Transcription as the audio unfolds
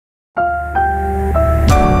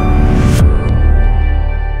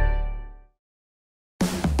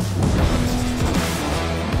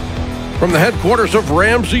From the headquarters of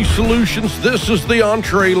Ramsey Solutions, this is the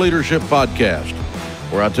EntreLeadership podcast,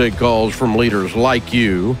 where I take calls from leaders like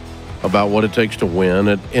you about what it takes to win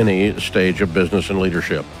at any stage of business and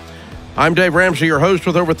leadership. I'm Dave Ramsey, your host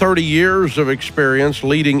with over 30 years of experience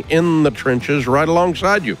leading in the trenches right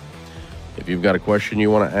alongside you. If you've got a question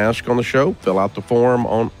you want to ask on the show, fill out the form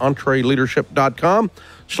on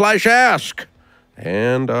EntreLeadership.com/ask.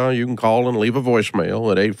 And you can call and leave a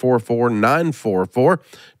voicemail at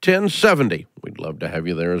 844-944-1070. We'd love to have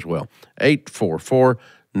you there as well.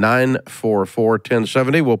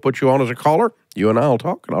 844-944-1070. We'll put you on as a caller. You and I will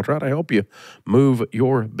talk, and I'll try to help you move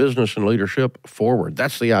your business and leadership forward.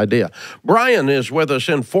 That's the idea. Brian is with us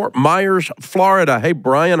in Fort Myers, Florida. Hey,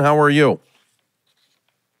 Brian, how are you?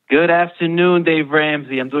 Good afternoon, Dave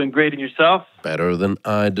Ramsey. I'm doing great. And yourself? Better than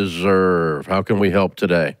I deserve. How can we help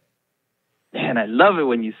today? Man, I love it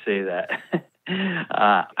when you say that.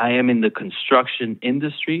 I am in the construction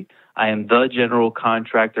industry. I am the general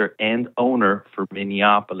contractor and owner for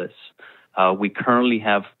Minneapolis. We currently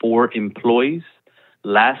have 4 employees.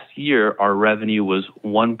 Last year, our revenue was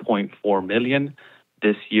 $1.4 million.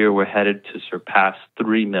 This year, we're headed to surpass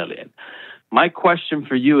 $3 million. My question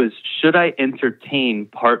for you is, should I entertain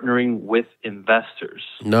partnering with investors?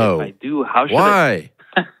 No. If I do, how should Why?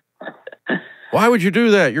 Why would you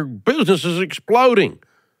do that? Your business is exploding.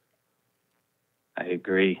 I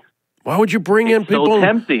agree. Why would you bring in people? So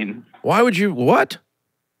tempting. Why would you, what?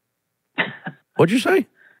 What'd you say?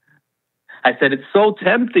 I said it's so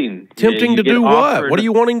tempting. Tempting to do what? What are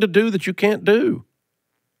you wanting to do that you can't do?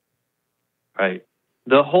 Right.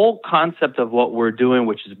 The whole concept of what we're doing,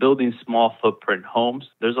 which is building small footprint homes,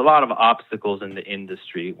 there's a lot of obstacles in the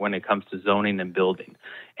industry when it comes to zoning and building.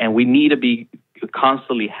 And we need to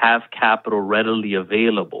constantly have capital readily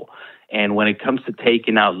available. And when it comes to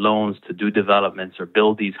taking out loans to do developments or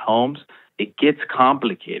build these homes, it gets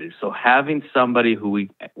complicated. So having somebody who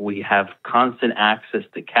we have constant access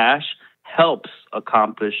to cash helps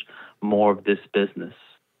accomplish more of this business.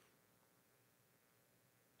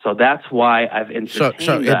 So that's why I've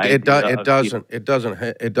entertained it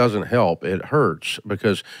doesn't help. It hurts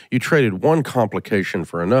because you traded one complication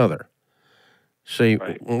for another. See,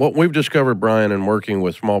 right. What we've discovered, Brian, in working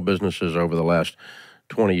with small businesses over the last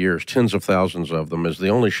 20 years, tens of thousands of them, is the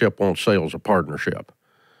only ship won't sail is a partnership.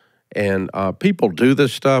 And people do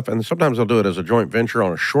this stuff, and sometimes they'll do it as a joint venture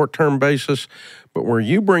on a short-term basis, but where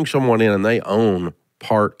you bring someone in and they own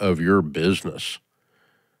part of your business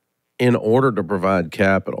in order to provide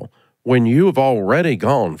capital, when you've already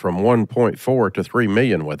gone from 1.4 to 3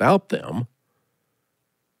 million without them,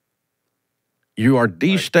 you are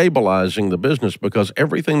destabilizing the business because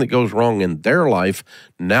everything that goes wrong in their life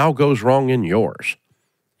now goes wrong in yours.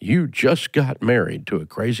 You just got married to a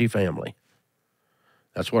crazy family.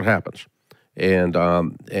 That's what happens. And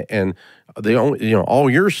the only, all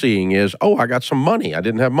you're seeing is, oh, I got some money. I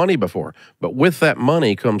didn't have money before. But with that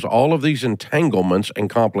money comes all of these entanglements and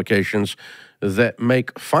complications that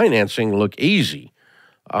make financing look easy.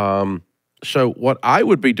 So what I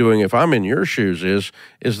would be doing if I'm in your shoes is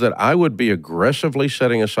that I would be aggressively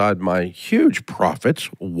setting aside my huge profits.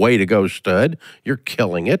 Way to go, stud. You're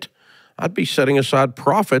killing it. I'd be setting aside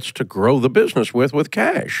profits to grow the business with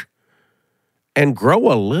cash. And grow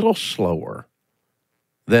a little slower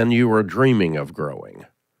than you were dreaming of growing,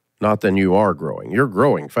 not than you are growing. You're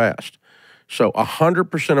growing fast. So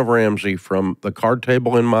 100% of Ramsey, from the card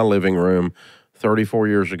table in my living room 34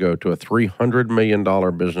 years ago to a $300 million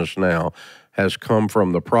business now, has come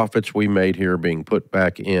from the profits we made here being put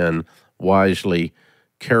back in wisely,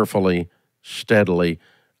 carefully, steadily.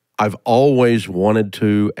 I've always wanted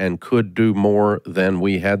to and could do more than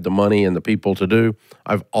we had the money and the people to do.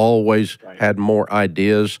 I've always had more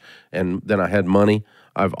ideas than I had money.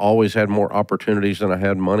 I've always had more opportunities than I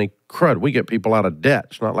had money. Crud, we get people out of debt.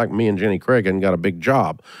 It's not like me and Jenny Craig hadn't got a big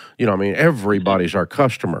job. Everybody's our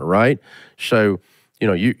customer, right? So,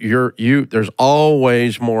 there's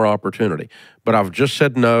always more opportunity. But I've just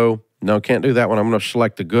said no. No, can't do that one. I'm going to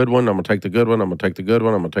select the good one. I'm going to take the good one. I'm going to take the good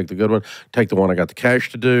one. I'm going to take the good one. Take the one I got the cash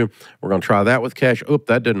to do. We're going to try that with cash. Oop,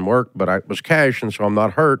 that didn't work, but it was cash, and so I'm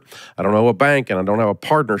not hurt. I don't know a bank, and I don't have a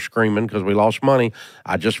partner screaming because we lost money.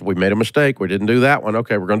 We made a mistake. We didn't do that one.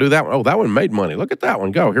 Okay, we're going to do that one. Oh, that one made money. Look at that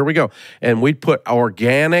one. Go. Here we go. And we put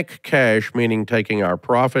organic cash, meaning taking our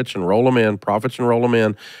profits and roll them in,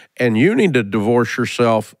 and you need to divorce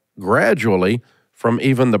yourself gradually from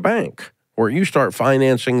even the bank, where you start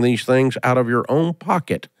financing these things out of your own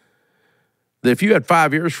pocket. If you had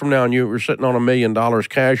 5 years from now and you were sitting on $1 million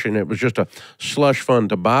cash and it was just a slush fund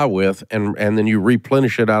to buy with, and then you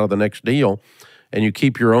replenish it out of the next deal and you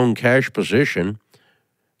keep your own cash position,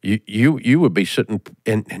 You would be sitting,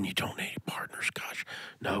 and you don't need partners. Gosh,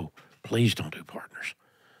 no, please don't do partners.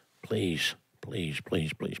 Please, please,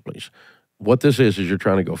 please, please, please. What this is you're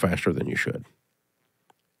trying to go faster than you should,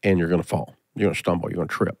 and you're going to fall. You're going to stumble. You're going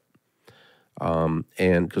to trip.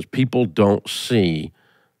 And because people don't see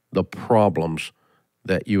the problems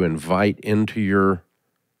that you invite into your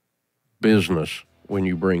business when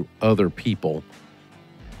you bring other people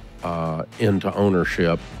into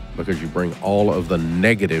ownership, because you bring all of the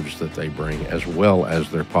negatives that they bring as well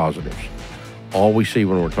as their positives. All we see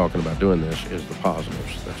when we're talking about doing this is the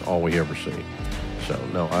positives. That's all we ever see. So,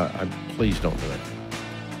 no, I please don't do it.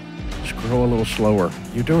 Just grow a little slower.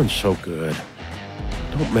 You're doing so good.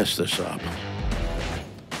 Don't mess this up.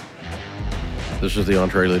 This is the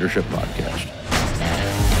EntreLeadership Podcast.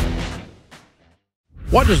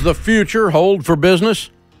 What does the future hold for business?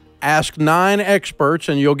 Ask 9 experts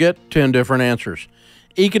and you'll get 10 different answers.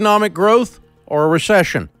 Economic growth or a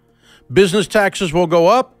recession? Business taxes will go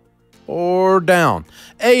up or down.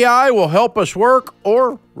 AI will help us work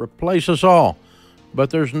or replace us all. But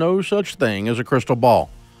there's no such thing as a crystal ball.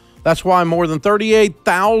 That's why more than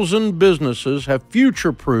 38,000 businesses have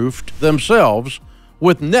future-proofed themselves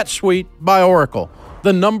with NetSuite by Oracle,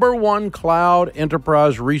 the #1 cloud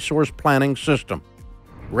enterprise resource planning system.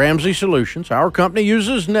 Ramsey Solutions, our company,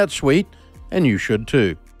 uses NetSuite, and you should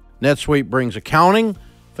too. NetSuite brings accounting,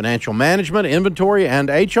 financial management, inventory, and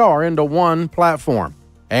HR into one platform.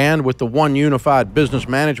 And with the one unified business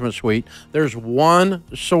management suite, there's one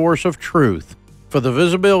source of truth. For the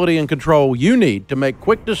visibility and control you need to make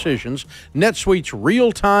quick decisions, NetSuite's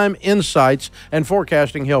real-time insights and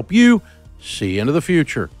forecasting help you see into the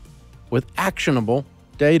future with actionable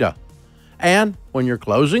data. And when you're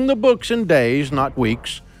closing the books in days, not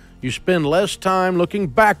weeks, you spend less time looking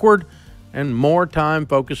backward and more time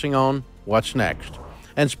focusing on what's next.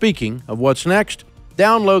 And speaking of what's next,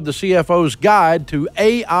 download the CFO's Guide to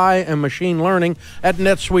AI and Machine Learning at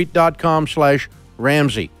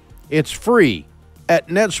netsuite.com/Ramsey. It's free at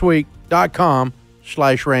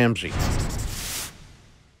netsuite.com/Ramsey.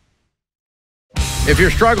 If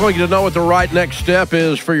you're struggling to know what the right next step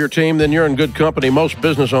is for your team, then you're in good company. Most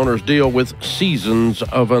business owners deal with seasons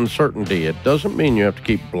of uncertainty. It doesn't mean you have to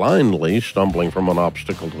keep blindly stumbling from one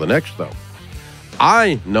obstacle to the next, though.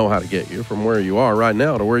 I know how to get you from where you are right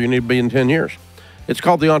now to where you need to be in 10 years. It's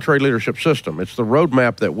called the EntreLeadership System. It's the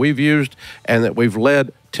roadmap that we've used and that we've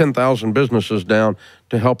led 10,000 businesses down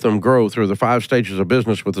to help them grow through the 5 stages of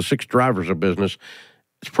business with the 6 drivers of business.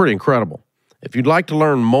 It's pretty incredible. If you'd like to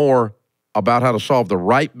learn more about how to solve the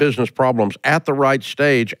right business problems at the right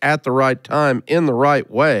stage, at the right time, in the right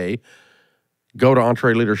way, go to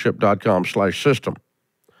EntreLeadership.com/system.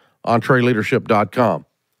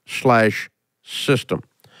 EntreLeadership.com/system.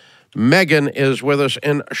 Megan is with us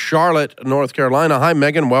in Charlotte, North Carolina. Hi,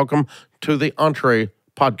 Megan. Welcome to the Entre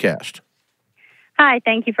Podcast. Hi,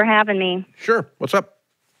 thank you for having me. Sure. What's up?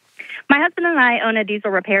 My husband and I own a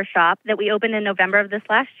diesel repair shop that we opened in November of this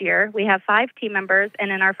last year. We have 5 team members,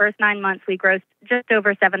 and in our first 9 months, we grossed just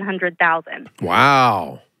over $700,000.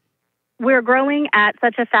 Wow. We're growing at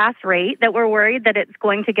such a fast rate that we're worried that it's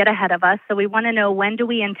going to get ahead of us. So we want to know, when do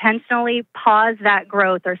we intentionally pause that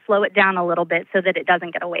growth or slow it down a little bit so that it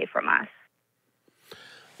doesn't get away from us?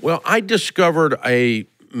 Well, I discovered a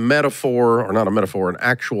metaphor, or not a metaphor, an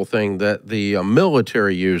actual thing that the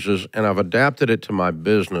military uses, and I've adapted it to my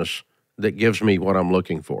business that gives me what I'm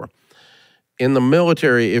looking for. In the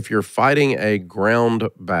military, if you're fighting a ground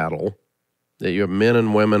battle, that you have men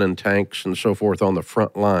and women and tanks and so forth on the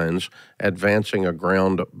front lines advancing a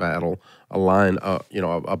ground battle, a line,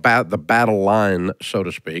 the battle line, so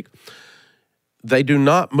to speak, they do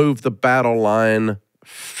not move the battle line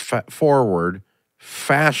forward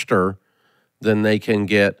faster than they can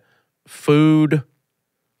get food,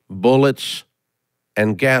 bullets,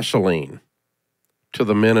 and gasoline to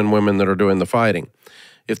the men and women that are doing the fighting.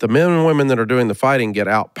 If the men and women that are doing the fighting get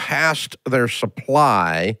out past their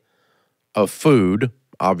supply of food,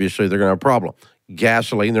 obviously they're going to have a problem.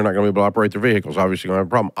 Gasoline, they're not going to be able to operate their vehicles. Obviously going to have a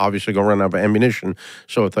problem. Obviously going to run out of ammunition.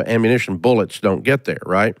 So if the ammunition bullets don't get there,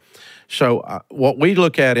 right? So what we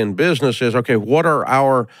look at in business is, okay, what are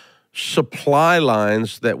our supply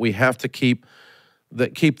lines that we have to keep,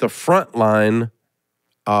 that keep the front line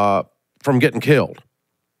from getting killed,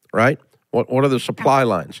 right? What are the supply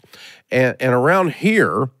lines? And around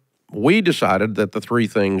here, we decided that the 3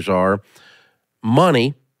 things are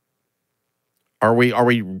money. Are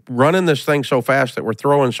we running this thing so fast that we're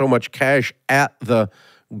throwing so much cash at the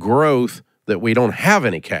growth that we don't have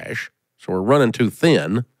any cash? So we're running too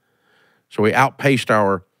thin. So we outpaced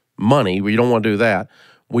our money. We don't want to do that.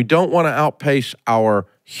 We don't want to outpace our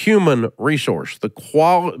human resource,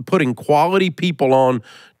 putting quality people on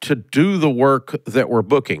to do the work that we're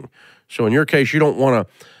booking. So in your case, you don't want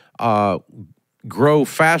to grow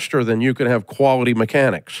faster than you can have quality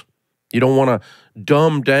mechanics. You don't want to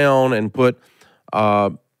dumb down and put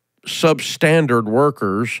substandard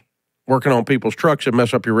workers working on people's trucks and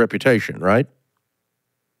mess up your reputation, right?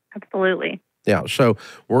 Absolutely. Yeah, so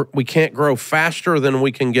we can't grow faster than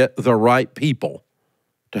we can get the right people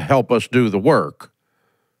to help us do the work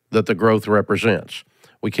that the growth represents.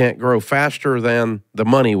 We can't grow faster than the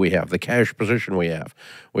money we have, the cash position we have.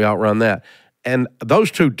 We outrun that. And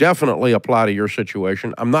those two definitely apply to your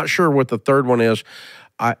situation. I'm not sure what the third one is.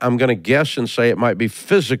 I'm going to guess and say it might be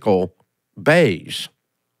physical bays.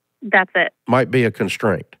 That's it. Might be a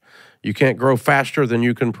constraint. You can't grow faster than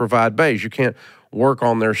you can provide bays. You can't work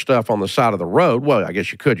on their stuff on the side of the road. Well, I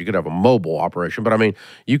guess you could. You could have a mobile operation. But, I mean,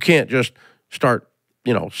 you can't just start,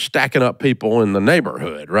 stacking up people in the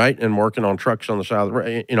neighborhood, right, and working on trucks on the side of the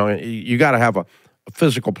road. You got to have a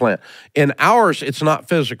physical plant. In ours, it's not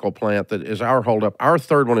physical plant that is our holdup. Our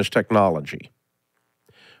third one is technology.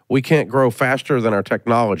 We can't grow faster than our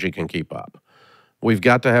technology can keep up. We've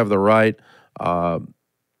got to have the right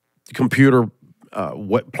computer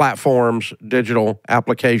platforms, digital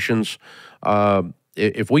applications.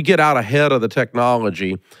 If we get out ahead of the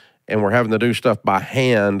technology and we're having to do stuff by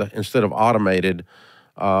hand instead of automated,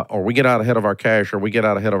 or we get out ahead of our cash or we get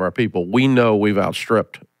out ahead of our people, we know we've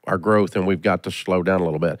outstripped our growth and we've got to slow down a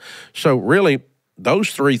little bit. So really,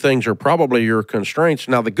 those three things are probably your constraints.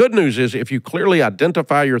 Now, the good news is if you clearly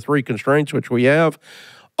identify your three constraints, which we have,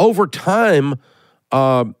 over time,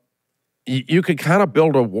 you could kind of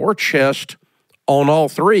build a war chest on all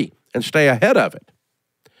three and stay ahead of it.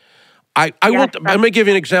 Let me give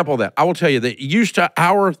you an example of that. I will tell you that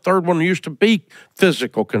our third one used to be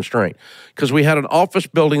physical constraint because we had an office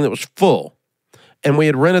building that was full. And we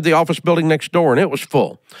had rented the office building next door, and it was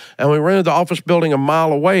full. And we rented the office building a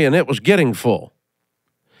mile away, and it was getting full.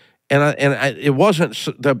 It wasn't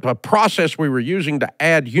the process we were using to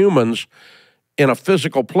add humans in a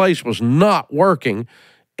physical place was not working.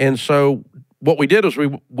 And so what we did is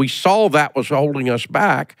we saw that was holding us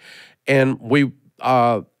back, and we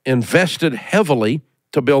invested heavily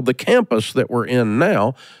to build the campus that we're in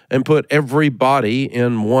now and put everybody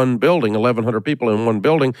in one building, 1,100 people in one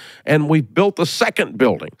building, and we built the second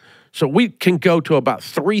building. So we can go to about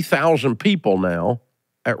 3,000 people now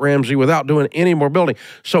at Ramsey without doing any more building.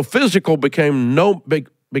 So physical became no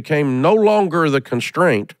longer the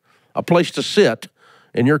constraint, a place to sit,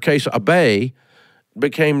 in your case, a bay,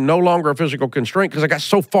 became no longer a physical constraint because I got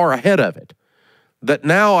so far ahead of it that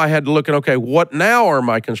now I had to look at, okay, what now are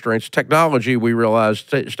my constraints? Technology, we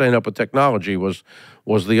realized staying up with technology was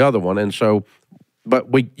the other one. And so,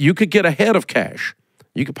 you could get ahead of cash.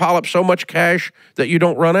 You could pile up so much cash that you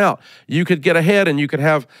don't run out. You could get ahead and you could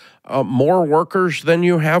have more workers than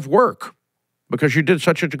you have work because you did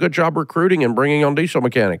such a good job recruiting and bringing on diesel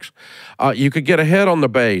mechanics. You could get ahead on the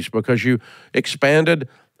bays because you expanded.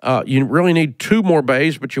 You really need 2 more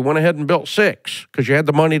bays, but you went ahead and built 6 because you had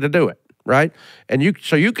the money to do it. Right? And you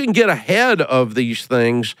can get ahead of these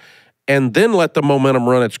things and then let the momentum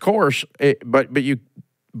run its course. But the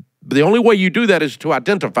only way you do that is to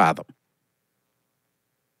identify them.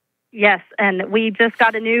 Yes, and we just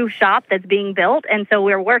got a new shop that's being built, and so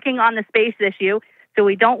we're working on the space issue. So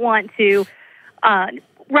we don't want to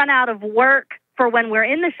run out of work for when we're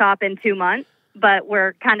in the shop in 2 months, but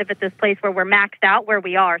we're kind of at this place where we're maxed out where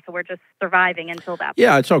we are, so we're just surviving until that point.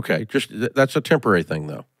 Yeah, it's okay. That's a temporary thing,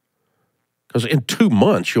 though. Because in 2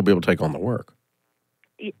 months, you'll be able to take on the work.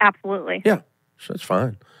 Absolutely. Yeah, so that's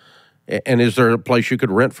fine. And is there a place you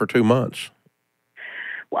could rent for 2 months?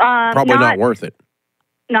 Probably not worth it.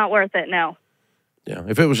 Not worth it, no. Yeah,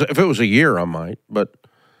 if it was a year, I might, but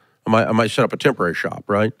I might set up a temporary shop,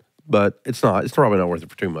 right? But it's not. It's probably not worth it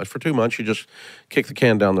for 2 months. For 2 months, you just kick the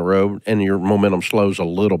can down the road, and your momentum slows a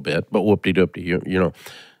little bit. But whoop-de-doop-de, you know.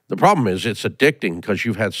 The problem is it's addicting because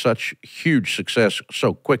you've had such huge success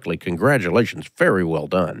so quickly. Congratulations. Very well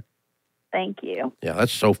done. Thank you. Yeah,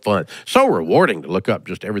 that's so fun. So rewarding to look up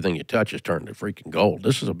just everything you touch is turned to freaking gold.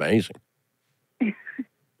 This is amazing.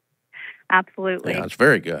 Absolutely. Yeah, it's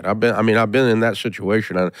very good. I've been in that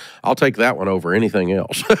situation, and I'll take that one over anything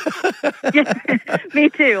else. Me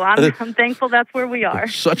too. I'm thankful that's where we are.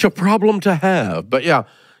 It's such a problem to have. But yeah.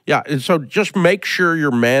 And so just make sure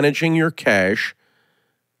you're managing your cash.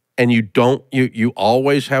 And you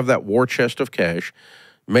always have that war chest of cash.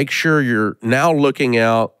 Make sure you're now looking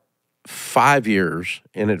out 5 years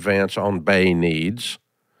in advance on bay needs,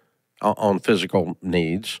 on physical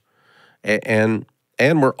needs, and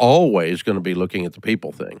we're always going to be looking at the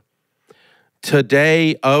people thing.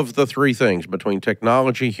 Today, of the three things, between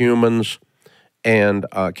technology, humans, and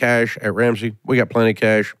cash at Ramsey, we got plenty of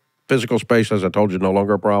cash. Physical space, as I told you, no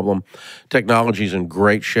longer a problem. Technology's in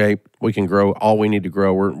great shape. We can grow all we need to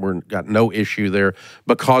grow. We're got no issue there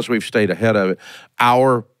because we've stayed ahead of it.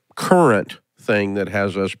 Our current thing that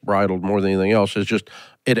has us bridled more than anything else is just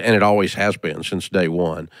it, and it always has been since day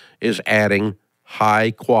one, is adding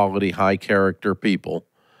high quality, high character people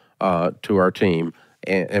to our team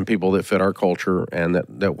and people that fit our culture and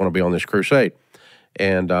that want to be on this crusade.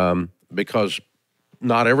 And because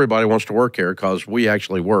not everybody wants to work here because we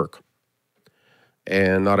actually work.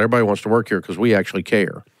 And not everybody wants to work here because we actually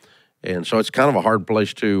care. And so it's kind of a hard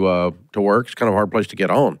place to work. It's kind of a hard place to get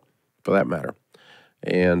on, for that matter.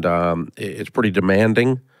 And it's pretty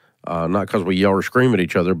demanding, not because we yell or scream at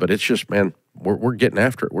each other, but it's just, man, we're getting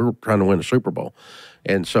after it. We're trying to win a Super Bowl.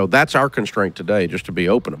 And so that's our constraint today, just to be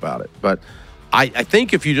open about it. But I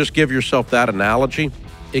think if you just give yourself that analogy,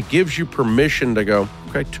 it gives you permission to go,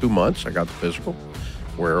 okay, 2 months, I got the physical.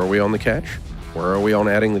 Where are we on the cash? Where are we on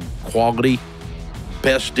adding the quality,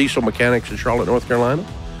 best diesel mechanics in Charlotte, North Carolina?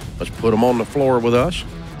 Let's put them on the floor with us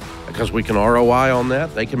because we can ROI on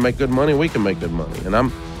that. They can make good money. We can make good money. And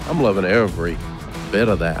I'm loving every bit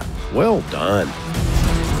of that. Well done.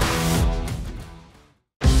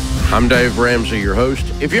 I'm Dave Ramsey, your host.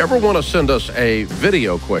 If you ever want to send us a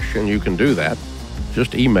video question, you can do that.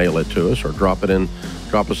 Just email it to us or drop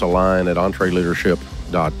us a line at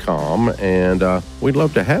EntreLeadership.com, and we'd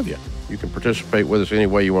love to have you. You can participate with us any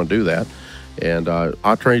way you want to do that. And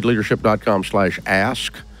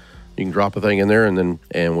EntreLeadership.com/ask. You can drop a thing in there, and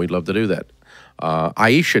we'd love to do that.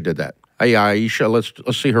 Aisha did that. Hey, Aisha, let's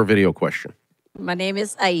see her video question. My name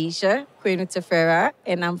is Aisha Quinutafera,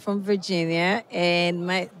 and I'm from Virginia, and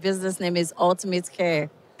my business name is Ultimate Care.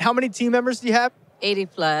 How many team members do you have? 80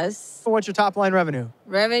 plus. So what's your top line revenue?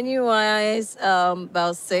 Revenue-wise,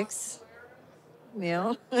 about 6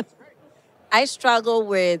 mil. I struggle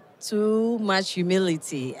with too much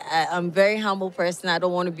humility. I'm a very humble person. I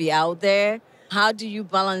don't want to be out there. How do you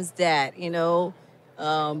balance that, to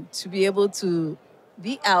be able to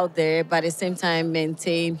be out there, but at the same time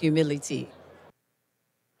maintain humility?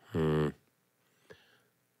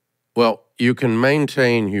 Well, you can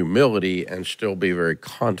maintain humility and still be very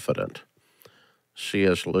confident.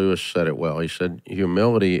 C.S. Lewis said it well. He said,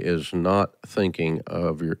 humility is not thinking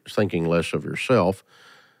less of yourself.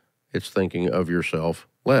 It's thinking of yourself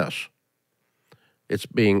less. It's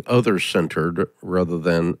being other-centered rather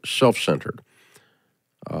than self-centered.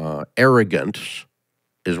 Arrogance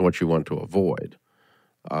is what you want to avoid.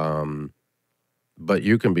 But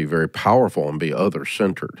you can be very powerful and be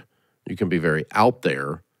other-centered. You can be very out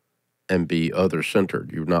there and be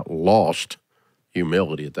other-centered. You've not lost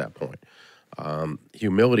humility at that point.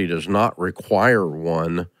 Humility does not require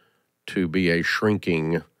one to be a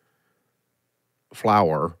shrinking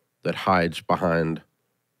flower that hides behind,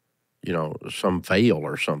 some veil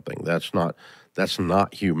or something. That's not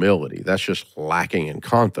humility. That's just lacking in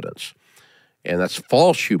confidence. And that's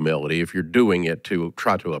false humility if you're doing it to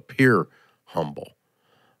try to appear humble.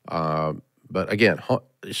 But again,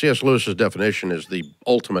 C.S. Lewis's definition is the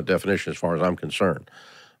ultimate definition as far as I'm concerned.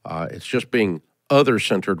 It's just being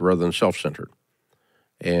other-centered rather than self-centered.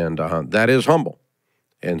 And that is humble.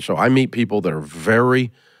 And so I meet people that are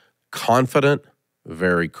very confident,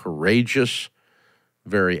 very courageous,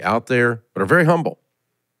 very out there, but are very humble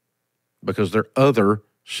because they're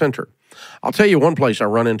other-centered. I'll tell you one place I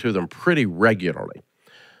run into them pretty regularly.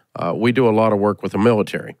 We do a lot of work with the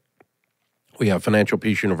military. We have Financial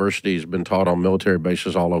Peace University has been taught on military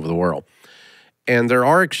bases all over the world. And there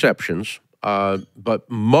are exceptions, but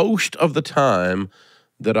most of the time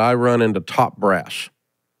that I run into top brass,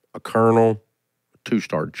 a colonel,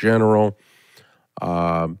 two-star general,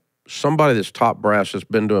 somebody that's top brass that's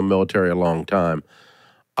been doing military a long time,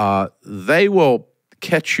 they will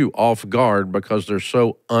catch you off guard because they're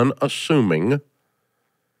so unassuming.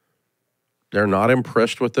 They're not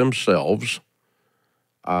impressed with themselves.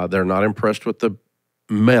 They're not impressed with the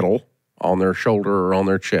medal on their shoulder or on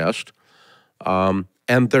their chest. And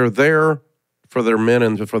they're there for their men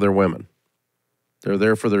and for their women. They're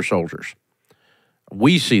there for their soldiers.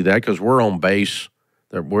 We see that because we're on base.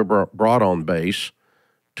 We're brought on base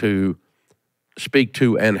to speak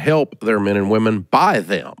to and help their men and women by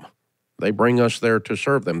them. They bring us there to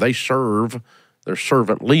serve them. They serve, they're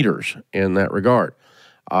servant leaders in that regard.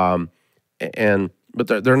 But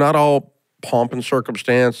they're not all pomp and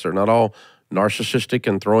circumstance. They're not all narcissistic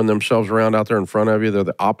and throwing themselves around out there in front of you. They're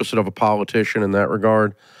the opposite of a politician in that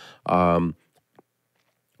regard.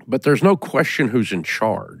 But there's no question who's in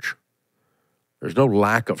charge. There's no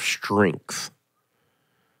lack of strength.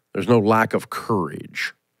 There's no lack of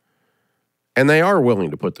courage. And they are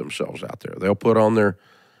willing to put themselves out there. They'll put on their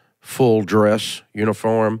full dress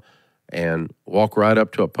uniform and walk right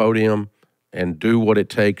up to a podium and do what it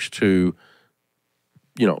takes to,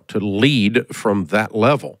 to lead from that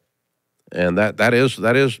level. And that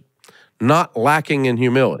is not lacking in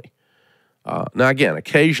humility. Now, again,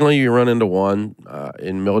 occasionally you run into one.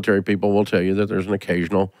 In military, people will tell you that there's an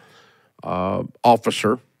occasional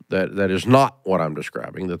officer that is not what I'm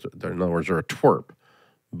describing. That in other words, they're a twerp.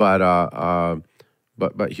 But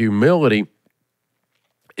humility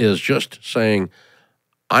is just saying,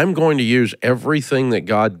 I'm going to use everything that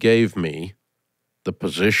God gave me, the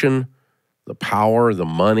position, the power, the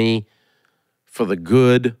money, for the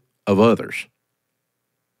good of others.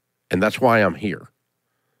 And that's why I'm here.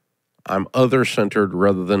 I'm other-centered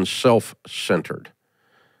rather than self-centered.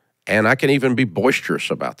 And I can even be boisterous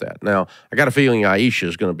about that. Now, I got a feeling Aisha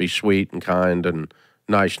is going to be sweet and kind and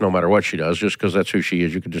nice no matter what she does, just because that's who she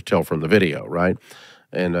is. You can just tell from the video, right?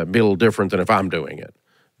 And be a little different than if I'm doing it.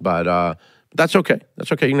 But that's okay.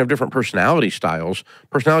 That's okay. You can have different personality styles.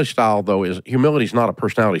 Personality style, though, humility is not a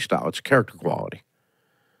personality style. It's a character quality.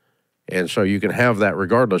 And so you can have that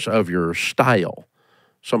regardless of your style.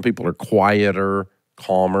 Some people are quieter,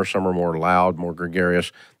 calmer. Some are more loud, more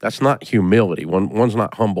gregarious. That's not humility. One's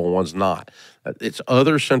not humble, one's not. It's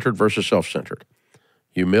other-centered versus self-centered.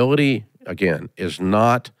 Humility, again, is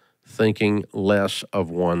not thinking less of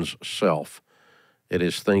one's self. It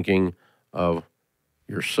is thinking of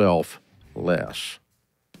yourself less.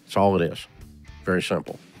 That's all it is. Very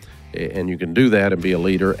simple. And you can do that and be a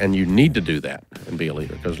leader, and you need to do that and be a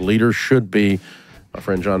leader, because leaders should be, my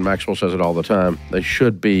friend John Maxwell says it all the time, they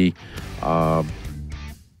should be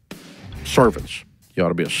servants. You ought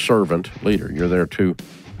to be a servant leader. You're there to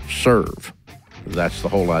serve. That's the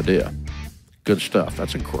whole idea. Good stuff.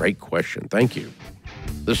 That's a great question. Thank you.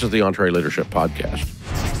 This is the EntreLeadership Podcast.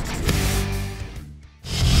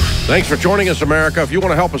 Thanks for joining us, America. If you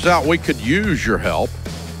want to help us out, we could use your help.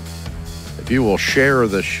 If you will share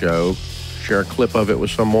this show, share a clip of it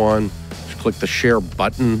with someone, just click the share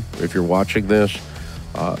button if you're watching this.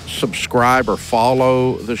 Subscribe or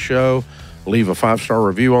follow the show. Leave a 5-star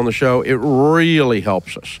review on the show. It really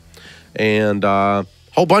helps us. And a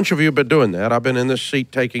whole bunch of you have been doing that. I've been in this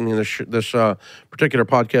seat taking this particular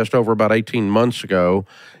podcast over about 18 months ago,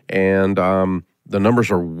 and the numbers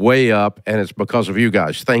are way up, and it's because of you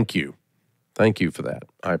guys. Thank you. Thank you for that.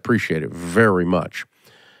 I appreciate it very much.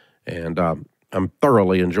 And I'm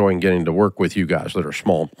thoroughly enjoying getting to work with you guys that are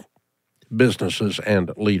small businesses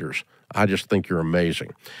and leaders. I just think you're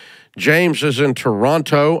amazing. James is in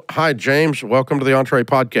Toronto. Hi, James. Welcome to the Entre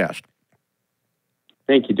Podcast.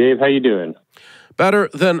 Thank you, Dave. How you doing? Better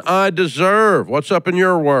than I deserve. What's up in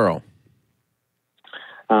your world?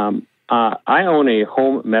 I own a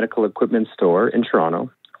home medical equipment store in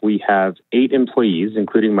Toronto. We have 8 employees,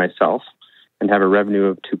 including myself, and have a revenue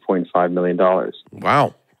of $2.5 million.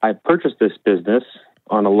 Wow. I purchased this business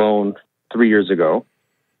on a loan 3 years ago.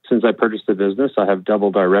 Since I purchased the business, I have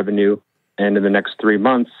doubled our revenue, and in the next 3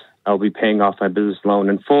 months, I'll be paying off my business loan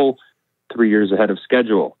in full 3 years ahead of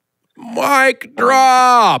schedule. Mic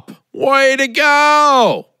drop. Way to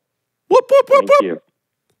go. Whoop, whoop, whoop, Thank you.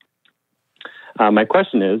 My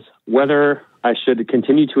question is whether I should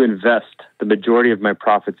continue to invest the majority of my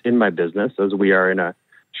profits in my business, as we are in a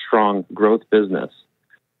strong growth business,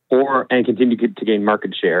 and continue to gain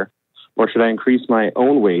market share, or should I increase my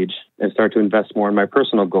own wage and start to invest more in my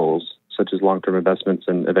personal goals, such as long-term investments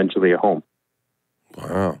and eventually a home?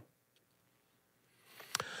 Wow.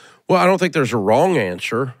 Well, I don't think there's a wrong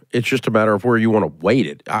answer. It's just a matter of where you want to weight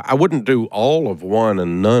it. I wouldn't do all of one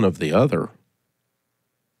and none of the other,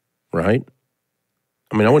 right?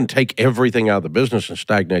 I mean, I wouldn't take everything out of the business and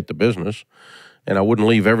stagnate the business, and I wouldn't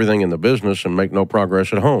leave everything in the business and make no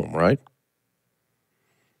progress at home, right?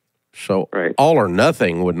 So right. All or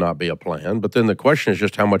nothing would not be a plan, but then the question is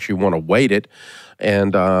just how much you want to weight it.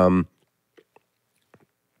 And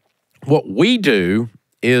what we do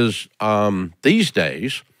is these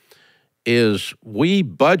days is we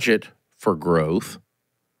budget for growth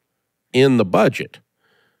in the budget.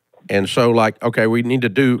 And so like, okay, we need to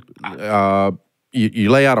do,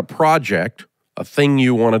 you lay out a project, a thing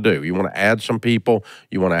you want to do. You want to add some people,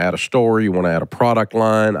 you want to add a store, you want to add a product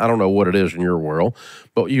line. I don't know what it is in your world,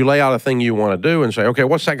 but you lay out a thing you want to do and say, okay,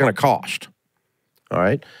 what's that going to cost? All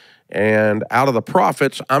right. And out of the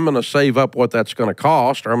profits, I'm going to save up what that's going to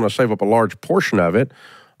cost, or I'm going to save up a large portion of it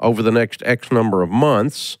over the next X number of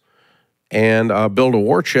months and build a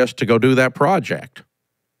war chest to go do that project.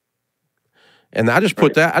 And I just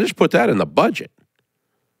put that in the budget.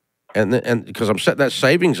 and because I'm setting that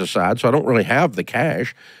savings aside, so I don't really have the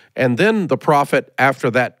cash. And then the profit after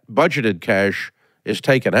that budgeted cash is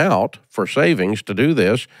taken out for savings to do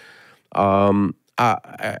this, the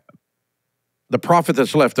profit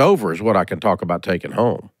that's left over is what I can talk about taking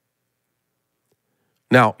home.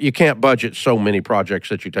 Now, you can't budget so many projects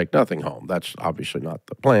that you take nothing home. That's obviously not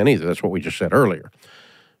the plan either. That's what we just said earlier.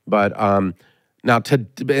 But now,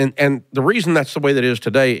 and the reason that's the way that it is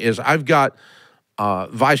today is I've got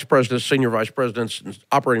vice presidents, senior vice presidents, and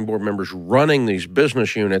operating board members running these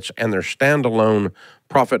business units, and they're standalone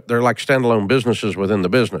profit. They're like standalone businesses within the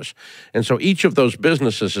business. And so each of those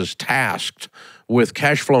businesses is tasked with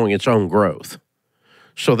cash flowing its own growth.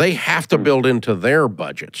 So they have to build into their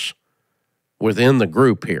budgets within the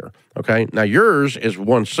group here, okay? Now, yours is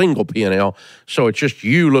one single P&L, so it's just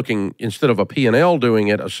you looking, instead of a P&L doing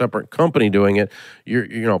it, a separate company doing it,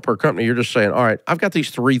 per company, you're just saying, all right, I've got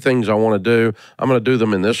these 3 things I want to do. I'm going to do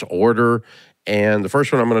them in this order, and the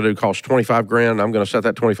first one I'm going to do costs $25,000. I'm going to set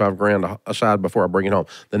that $25,000 aside before I bring it home.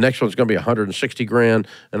 The next one's going to be $160,000, and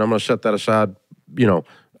I'm going to set that aside,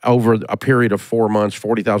 over a period of 4 months,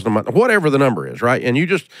 $40,000 a month, whatever the number is, right? And you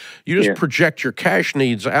just project your cash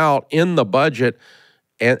needs out in the budget,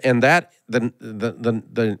 and that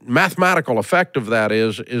the mathematical effect of that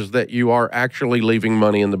is that you are actually leaving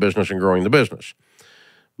money in the business and growing the business.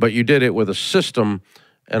 But you did it with a system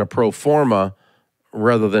and a pro forma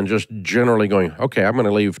rather than just generally going, okay, I'm going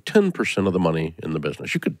to leave 10% of the money in the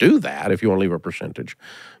business. You could do that if you want to leave a percentage,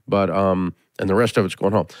 but and the rest of it's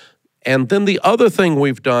going home. And then the other thing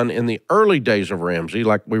we've done in the early days of Ramsey,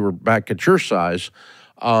 like we were back at your size,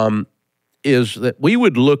 is that we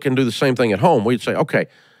would look and do the same thing at home. We'd say, okay,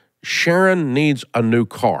 Sharon needs a new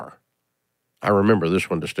car. I remember this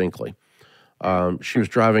one distinctly. She was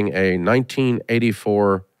driving a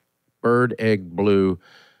 1984 bird egg blue,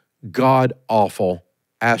 god-awful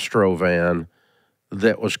Astro van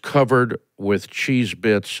that was covered with cheese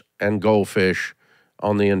bits and goldfish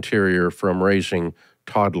on the interior from raising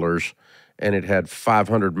toddlers, and it had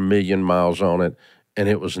 500 million miles on it, and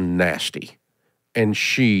it was nasty. And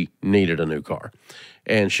she needed a new car.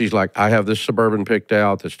 And she's like, I have this Suburban picked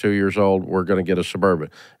out that's 2 years old. We're going to get a Suburban.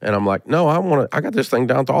 And I'm like, no, I got this thing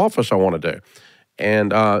down at the office I want to do.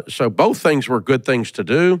 And so both things were good things to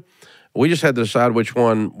do. We just had to decide which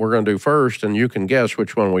one we're going to do first, and you can guess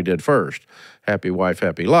which one we did first. Happy wife,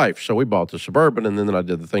 happy life. So we bought the Suburban, and then I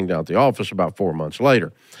did the thing down at the office about 4 months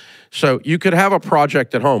later. So you could have a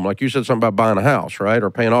project at home, like you said something about buying a house, right, or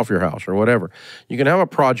paying off your house or whatever. You can have a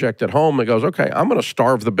project at home that goes, okay, I'm going to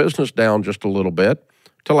starve the business down just a little bit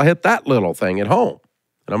till I hit that little thing at home,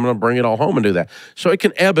 and I'm going to bring it all home and do that. So it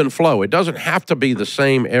can ebb and flow. It doesn't have to be the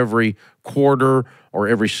same every quarter or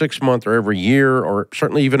every 6 months or every year or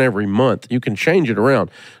certainly even every month. You can change it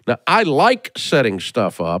around. Now, I like setting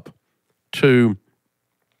stuff up to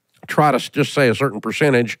try to just say a certain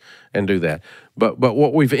percentage and do that. But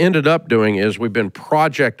what we've ended up doing is we've been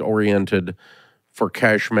project-oriented for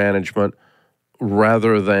cash management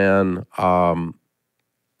rather than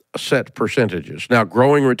set percentages. Now,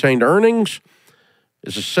 growing retained earnings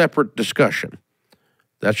is a separate discussion.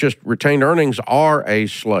 That's just retained earnings are a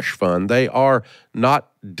slush fund. They are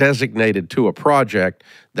not designated to a project.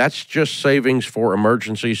 That's just savings for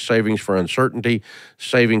emergencies, savings for uncertainty,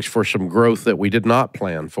 savings for some growth that we did not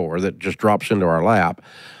plan for that just drops into our lap,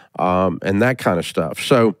 and that kind of stuff.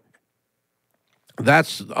 So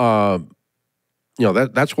that's that's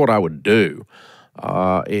what I would do.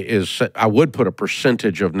 I would put a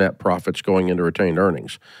percentage of net profits going into retained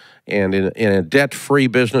earnings, and in a debt-free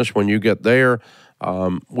business, when you get there,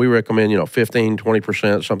 we recommend, 15,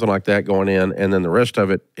 20%, something like that going in, and then the rest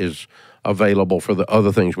of it is available for the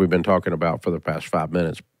other things we've been talking about for the past 5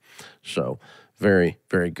 minutes. So very,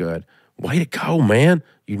 very good. Way to go, man.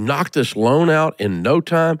 You knocked this loan out in no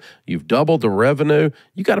time. You've doubled the revenue.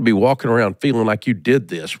 You got to be walking around feeling like you did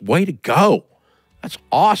this. Way to go. That's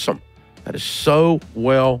awesome. That is so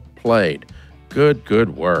well played. Good,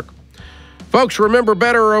 good work. Folks, remember,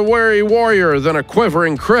 better a wary warrior than a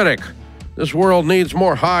quivering critic. This world needs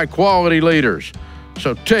more high-quality leaders.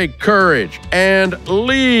 So take courage and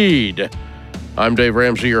lead. I'm Dave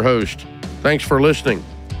Ramsey, your host. Thanks for listening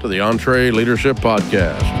to the EntreLeadership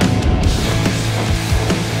Podcast.